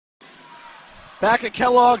Back at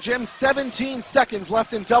Kellogg Gym, 17 seconds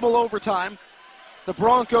left in double overtime. The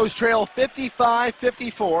Broncos trail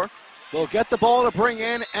 55-54. They'll get the ball to bring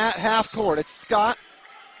in at half court. It's Scott,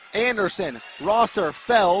 Anderson, Rosser,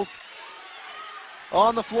 Fells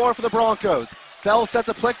on the floor for the Broncos. Fells sets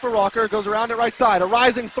a plick for Rocker, goes around it right side. A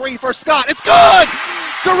rising three for Scott. It's good!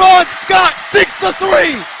 Deron Scott,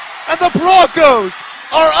 6-3. And the Broncos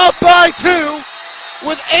are up by 2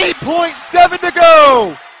 with 8.7 to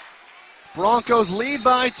go. Broncos lead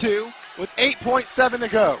by 2 with 8.7 to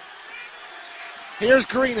go. Here's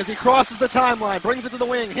Green as he crosses the timeline, brings it to the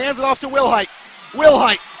wing, hands it off to Wilhite.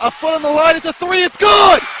 Wilhite, a foot on the line, it's a three, it's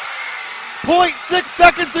good! 0.6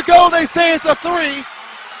 seconds to go, they say it's a three.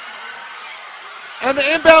 And the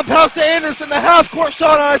inbound pass to Anderson, the half-court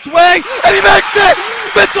shot on its way, and he makes it!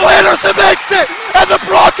 Mitchel Anderson makes it, and the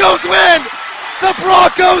Broncos win! The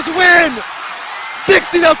Broncos win!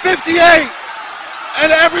 60-58!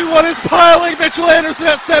 And everyone is piling Mitchel Anderson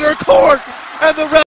at center court, and the